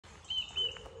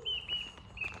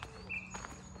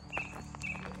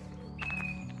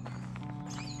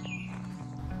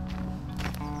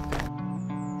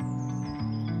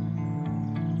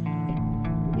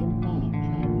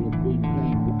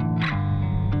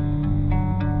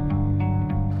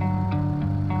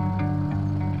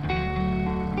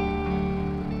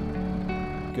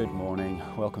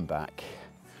welcome back.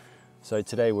 So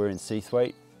today we're in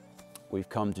SEATHWAITE. We've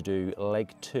come to do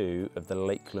leg 2 of the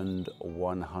Lakeland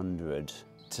 100.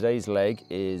 Today's leg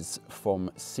is from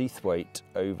SEATHWAITE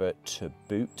over to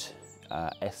Boot,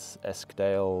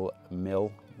 ESKDALE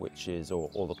mill, which is,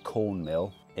 or the corn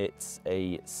mill. It's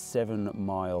a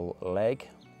 7-mile leg.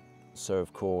 So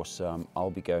of course, I'll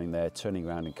be going there, turning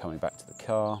around and coming back to the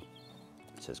car.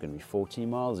 So it's going to be 14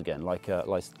 miles again, like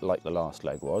the last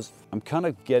leg was. I'm kind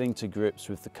of getting to grips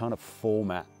with the kind of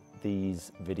format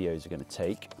these videos are going to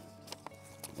take.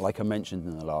 Like I mentioned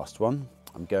in the last one,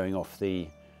 I'm going off the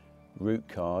route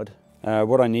card.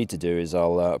 What I need to do is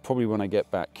I'll probably, when I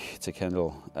get back to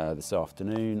Kendal this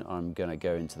afternoon, I'm going to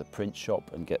go into the print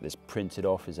shop and get this printed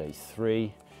off as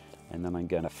A3, and then I'm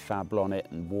going to fablon it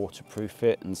and waterproof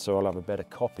it, and so I'll have a better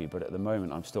copy. But at the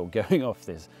moment I'm still going off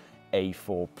this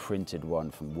A4 printed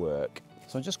one from work.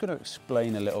 So I'm just going to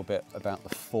explain a little bit about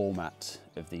the format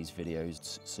of these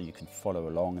videos so you can follow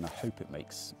along, and I hope it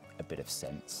makes a bit of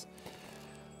sense.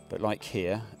 But like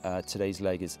here, today's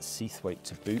leg is SEATHWAITE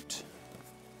to Boot,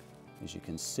 as you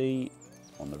can see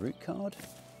on the route card.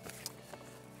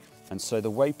 And so the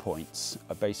waypoints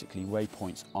are basically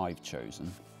waypoints I've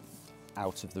chosen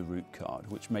out of the route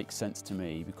card, which makes sense to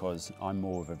me because I'm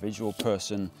more of a visual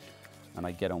person and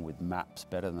I get on with maps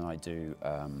better than I do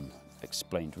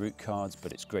explained route cards,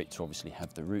 but it's great to obviously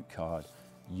have the route card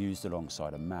used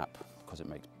alongside a map because it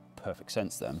makes perfect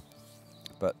sense then.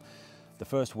 But the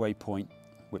first waypoint,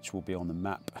 which will be on the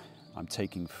map, I'm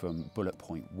taking from bullet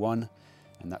point 1,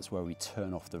 and that's where we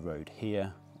turn off the road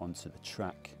here onto the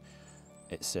track.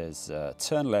 It says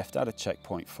turn left at a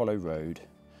checkpoint, follow road,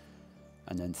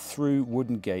 and then through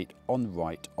wooden gate on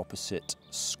right opposite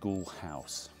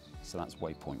schoolhouse. So that's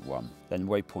waypoint 1. Then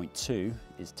waypoint 2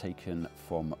 is taken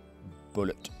from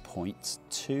bullet point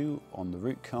 2 on the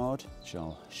route card, which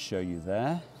I'll show you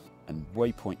there. And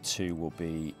waypoint 2 will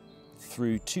be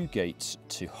through 2 gates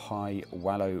to High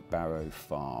WALLOWBARROW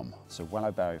Farm. So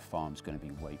WALLOWBARROW Farm is going to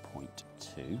be waypoint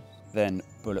 2. Then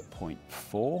bullet point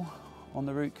 4 on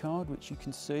the route card, which you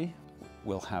can see,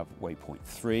 we'll have waypoint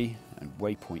 3, and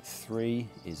waypoint 3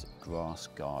 is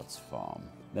GRASSGUARDS Farm.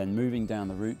 Then moving down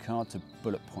the route card to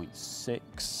bullet point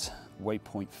 6,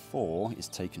 waypoint 4 is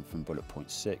taken from bullet point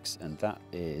 6, and that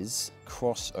is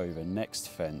crossover next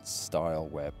fence style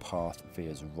where path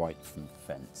veers right from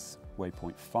fence.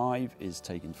 Waypoint 5 is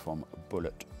taken from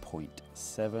bullet point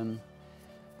 7,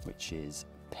 which is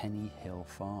PENNYHILL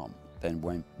Farm. Then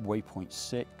waypoint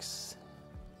 6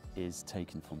 is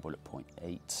taken from bullet point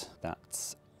 8,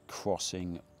 that's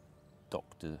crossing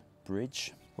Dr.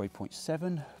 Bridge. Waypoint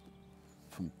 7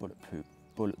 from bullet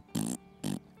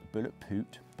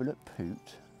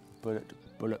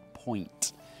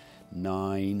point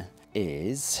 9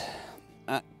 is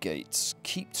at gates,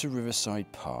 keep to Riverside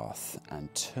Path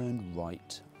and turn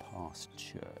right past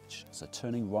church. So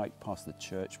turning right past the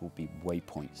church will be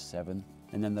waypoint 7.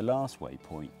 And then the last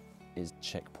waypoint is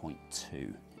checkpoint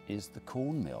 2, is the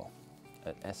corn mill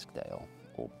at ESKDALE,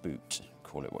 or Boot,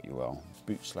 call it what you will.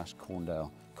 Boot /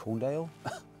 Corndale. Corndale?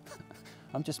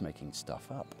 I'm just making stuff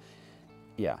up.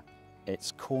 Yeah,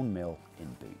 it's corn mill in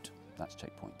Boot. That's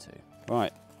checkpoint 2.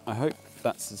 Right, I hope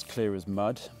that's as clear as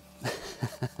mud.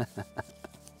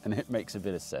 And it makes a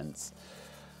bit of sense.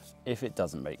 If it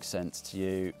doesn't make sense to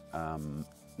you,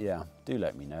 yeah, do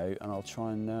let me know and I'll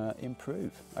try and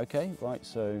improve. Okay, right,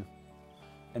 so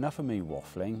enough of me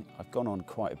waffling. I've gone on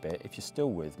quite a bit. If you're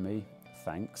still with me,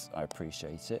 thanks, I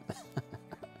appreciate it.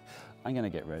 I'm gonna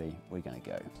get ready, we're gonna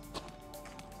go.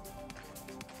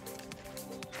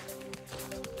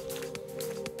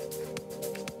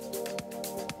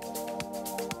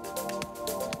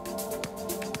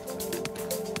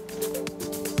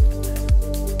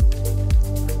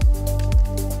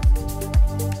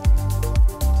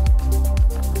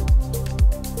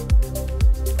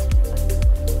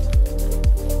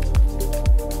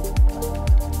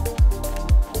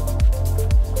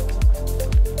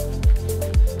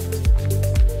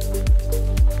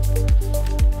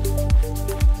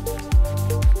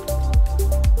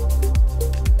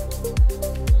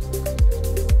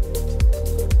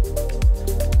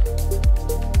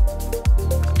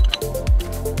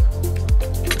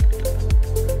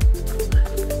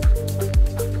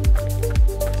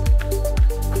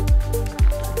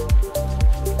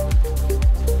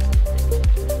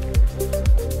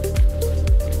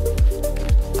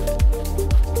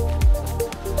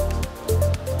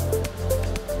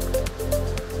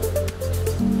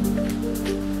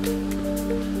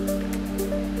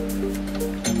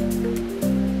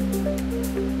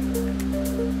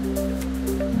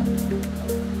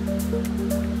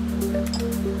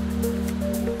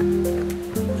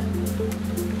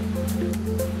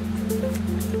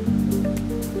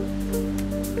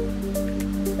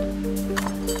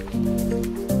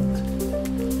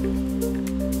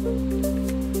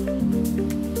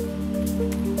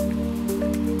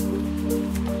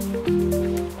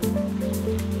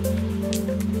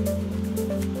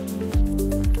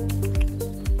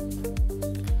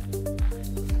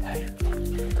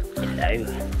 Hello.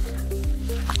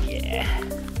 Yeah.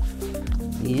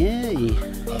 Yay.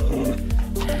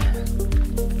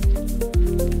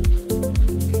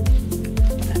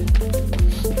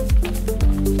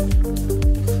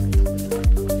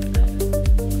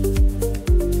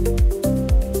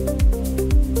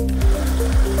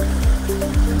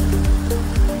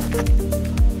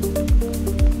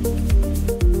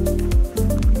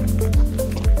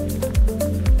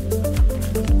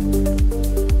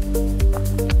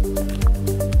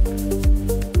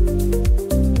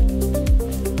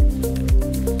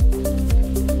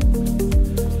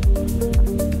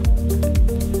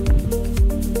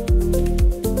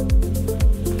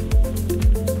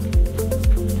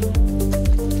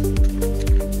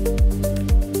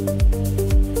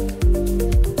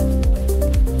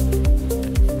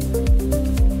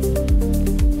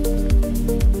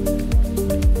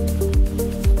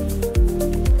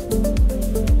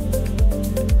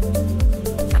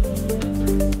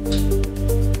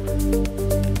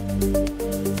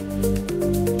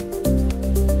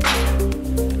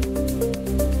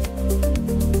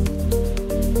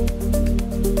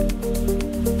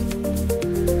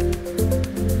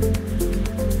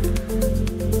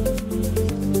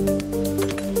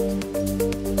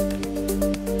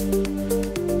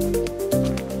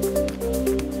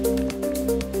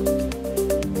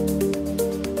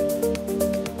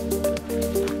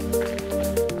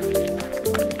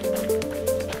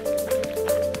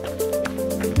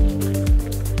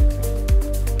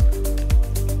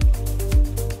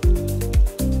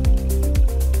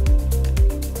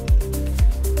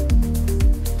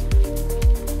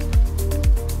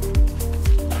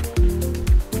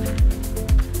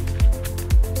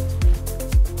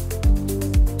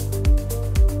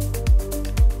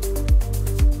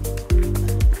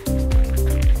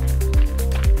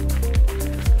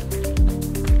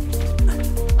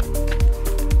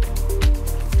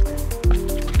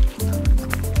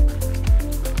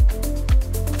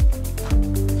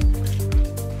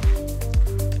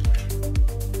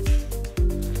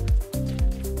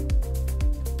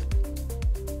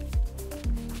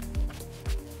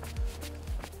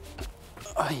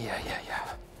 Oh, yeah.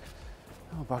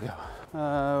 Oh, bugger.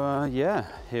 Yeah,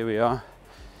 here we are,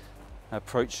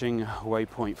 approaching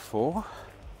Waypoint 4.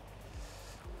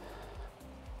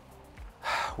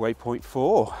 Waypoint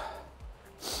 4.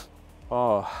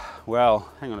 Oh, well,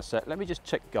 hang on a sec. Let me just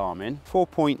check Garmin.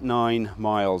 4.9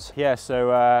 miles. Yeah,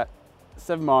 so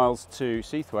 7 miles to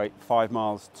SEATHWAITE, 5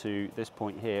 miles to this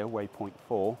point here, Waypoint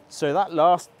 4. So that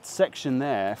last section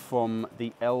there from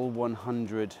the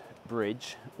L100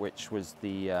 bridge, which was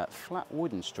the flat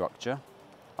wooden structure,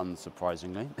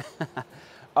 unsurprisingly,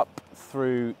 up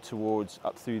through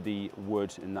the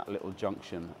wood in that little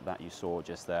junction that you saw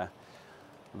just there.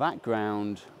 That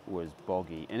ground was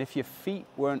boggy, and if your feet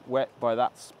weren't wet by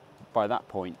that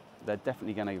point, they're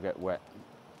definitely going to get wet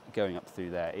going up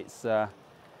through there. It's a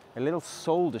little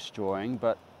soul destroying,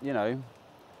 but you know,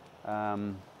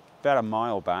 about a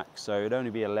mile back, so it'd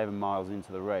only be 11 miles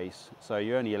into the race. So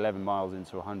you're only 11 miles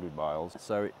into 100 miles,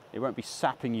 so it won't be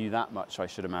sapping you that much, I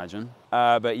should imagine.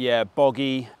 But yeah,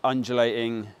 boggy,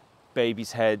 undulating,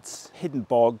 babies' heads, hidden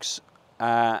bogs.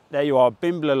 There you are,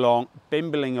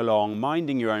 bimbling along,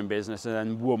 minding your own business, and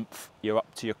then whoomph, you're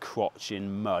up to your crotch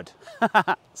in mud.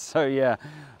 So yeah,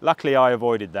 luckily I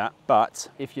avoided that. But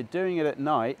if you're doing it at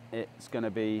night, it's going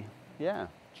to be, yeah,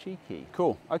 cheeky.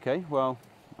 Cool. Okay, well,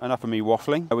 enough of me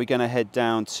waffling. We're going to head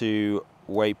down to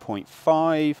Waypoint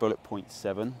 5, bullet point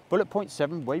 7. Bullet point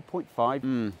 7, Waypoint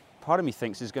 5. Part of me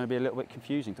thinks it's going to be a little bit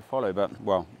confusing to follow, but,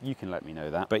 well, you can let me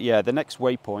know that. But yeah, the next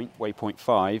waypoint, Waypoint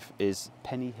 5, is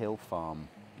PENNYHILL Farm.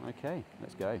 Okay,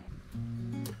 let's go.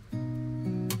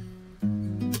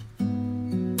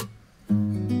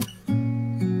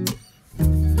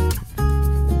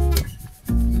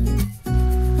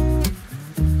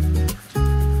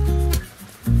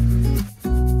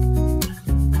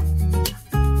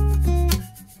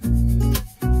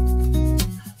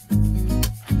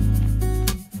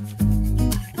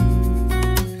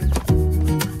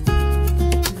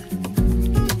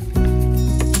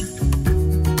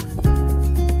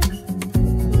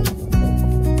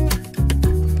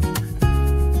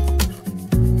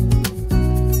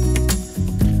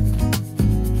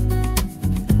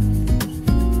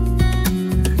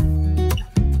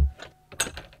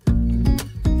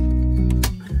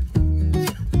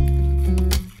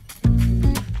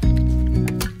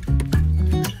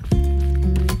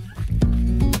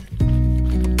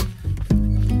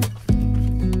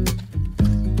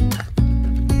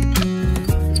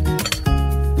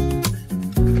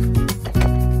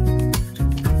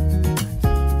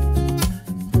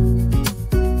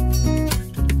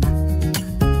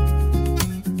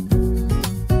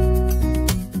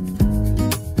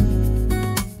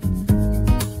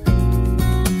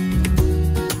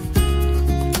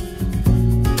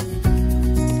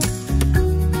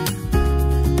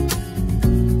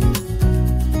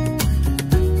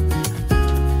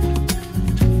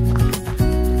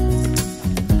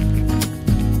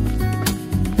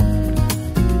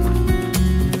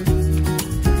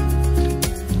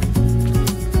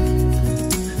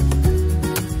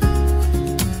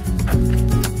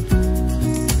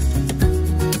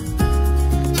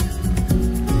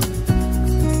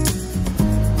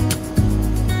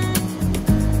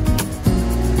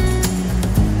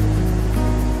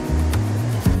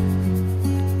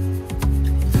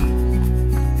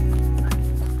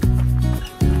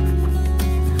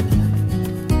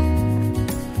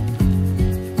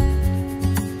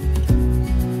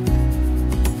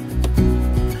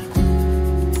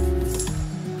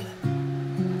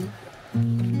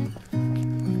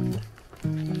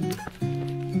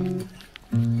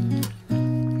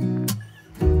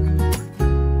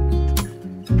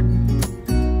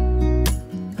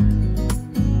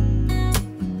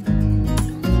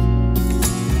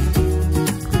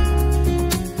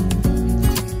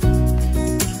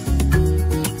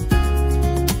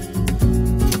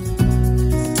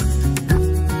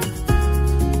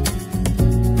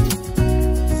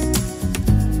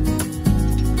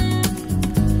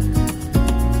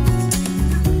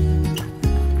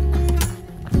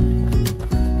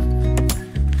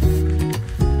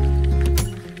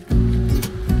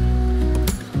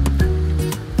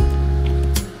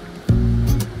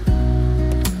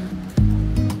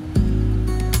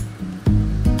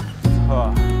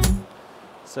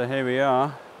 So here we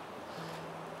are.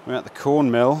 We're at the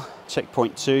corn mill,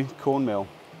 checkpoint 2, corn mill.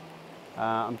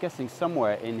 I'm guessing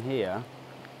somewhere in here,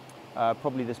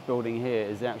 probably this building here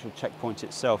is the actual checkpoint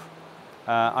itself.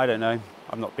 I don't know,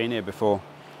 I've not been here before,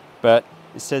 but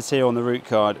it says here on the route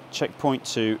card, checkpoint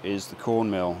 2 is the corn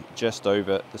mill, just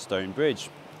over the stone bridge.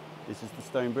 This is the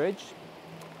stone bridge,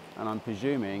 and I'm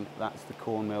presuming that's the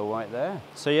corn mill right there.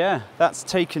 So yeah, that's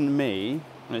taken me,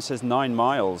 and it says 9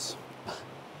 miles.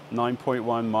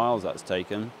 9.1 miles that's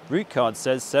taken. Route card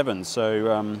says 7,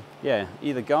 so yeah,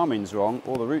 either Garmin's wrong,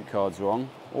 or the route card's wrong,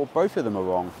 or both of them are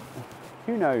wrong.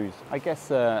 Who knows? I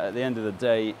guess at the end of the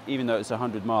day, even though it's a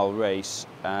 100-mile race,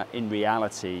 in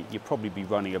reality, you'll probably be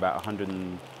running about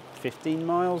 115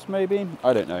 miles maybe?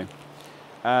 I don't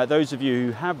know. Those of you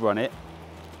who have run it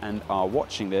and are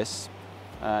watching this,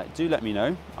 do let me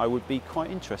know. I would be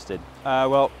quite interested.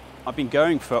 Well, I've been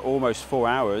going for almost 4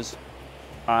 hours.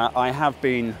 I have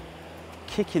been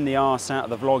kicking the arse out of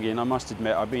the vlogging, I must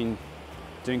admit. I've been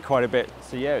doing quite a bit.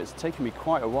 So yeah, it's taken me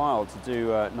quite a while to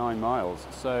do 9 miles.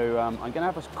 So I'm going to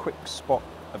have a quick spot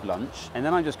of lunch, and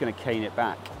then I'm just going to cane it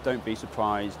back. Don't be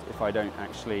surprised if I don't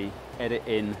actually edit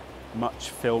in much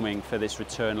filming for this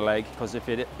return leg, because if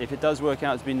it does work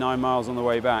out to be 9 miles on the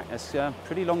way back, it's a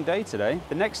pretty long day today.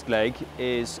 The next leg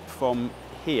is from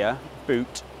here,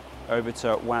 Boot, over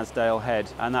to WALLOWBARROW Head,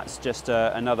 and that's just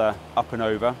another up and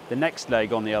over. The next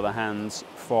leg, on the other hand,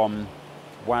 from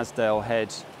WALLOWBARROW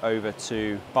Head over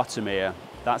to Buttermere,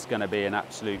 that's going to be an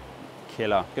absolute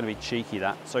killer. It's going to be cheeky,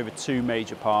 that. It's over 2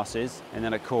 major passes, and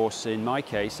then of course in my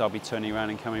case I'll be turning around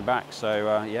and coming back,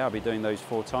 so yeah, I'll be doing those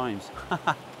 4 times.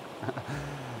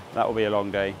 That will be a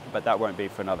long day, but that won't be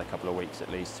for another couple of weeks at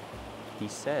least, he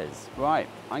says. Right,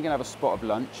 I'm going to have a spot of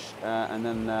lunch, and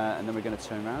then we're going to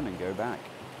turn around and go back.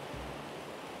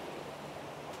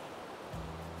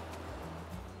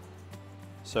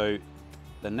 So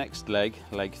the next leg,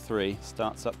 leg 3,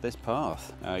 starts up this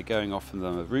path, going off from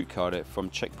the route card from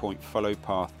checkpoint, follow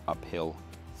path uphill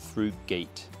through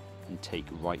gate and take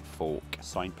right fork,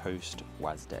 signpost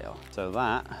WALLOWBARROW. So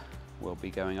that will be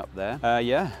going up there.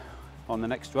 Yeah, on the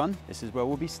next run, this is where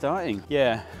we'll be starting.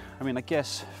 Yeah, I mean, I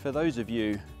guess for those of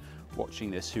you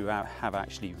watching this who have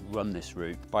actually run this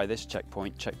route, by this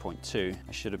checkpoint, checkpoint 2,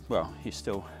 I should have, well, you're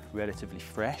still relatively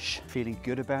fresh, feeling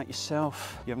good about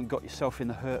yourself. You haven't got yourself in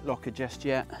the hurt locker just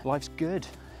yet. Life's good,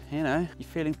 you know. You're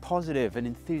feeling positive and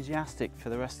enthusiastic for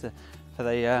the rest of, for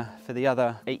the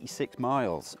other 86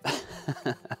 miles.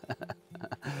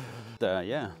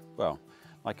 Yeah, well,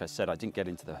 like I said, I didn't get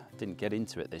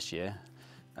into it this year.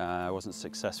 I wasn't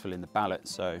successful in the ballot,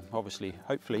 so obviously,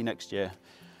 hopefully next year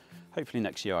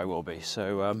I will be.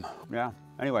 So yeah,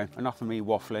 anyway, enough of me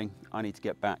waffling. I need to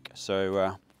get back,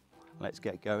 so let's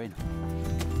get going.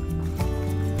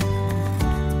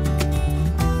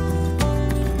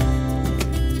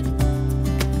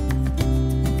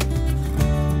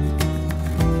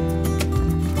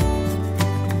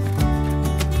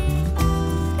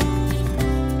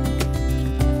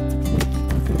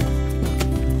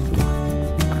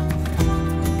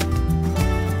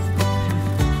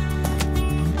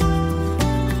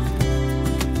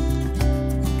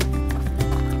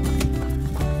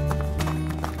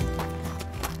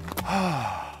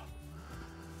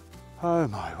 Oh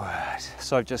my word.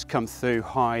 So I've just come through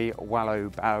High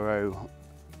WALLOWBARROW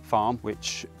farm,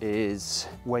 which is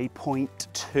Waypoint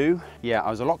 2. Yeah,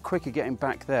 I was a lot quicker getting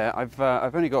back there. I've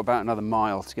only got about another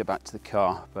mile to get back to the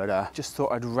car, but just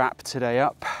thought I'd wrap today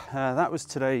up. That was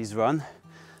today's run.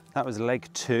 That was leg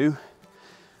 2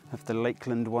 of the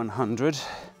Lakeland 100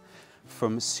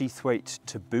 from SEATHWAITE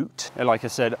to Boot. Like I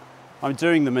said, I'm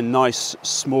doing them in nice,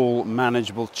 small,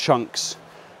 manageable chunks,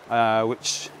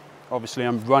 which obviously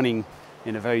I'm running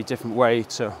in a very different way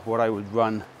to what I would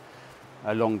run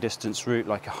a long distance route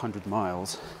like 100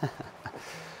 miles.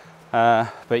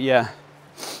 But yeah,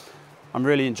 I'm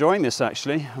really enjoying this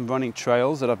actually. I'm running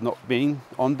trails that I've not been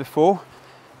on before,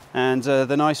 and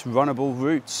the nice runnable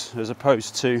routes as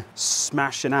opposed to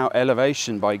smashing out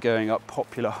elevation by going up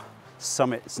popular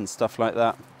summits and stuff like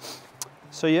that.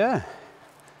 So yeah,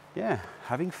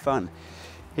 having fun.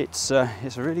 It's a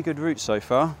really good route so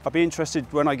far. I'll be interested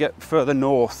when I get further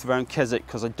north around Keswick,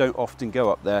 because I don't often go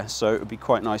up there, so it would be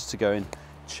quite nice to go and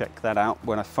check that out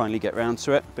when I finally get round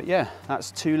to it. But yeah,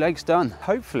 that's 2 legs done.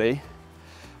 Hopefully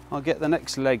I'll get the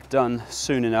next leg done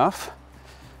soon enough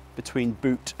between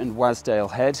Boot and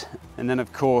WALLOWBARROW Head, and then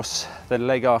of course the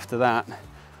leg after that,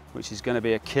 which is going to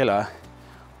be a killer,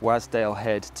 WALLOWBARROW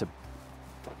Head to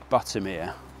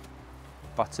Buttermere.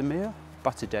 Buttermere?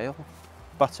 Butterdale?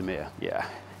 Buttermere, yeah.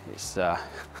 It's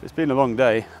been a long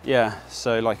day. Yeah,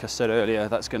 so like I said earlier,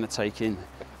 that's going to take in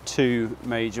 2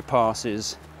 major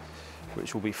passes,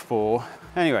 which will be 4.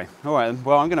 Anyway, all right,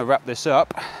 well, I'm going to wrap this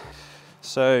up.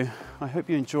 So I hope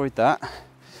you enjoyed that.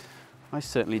 I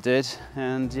certainly did.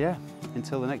 And yeah,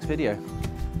 until the next video.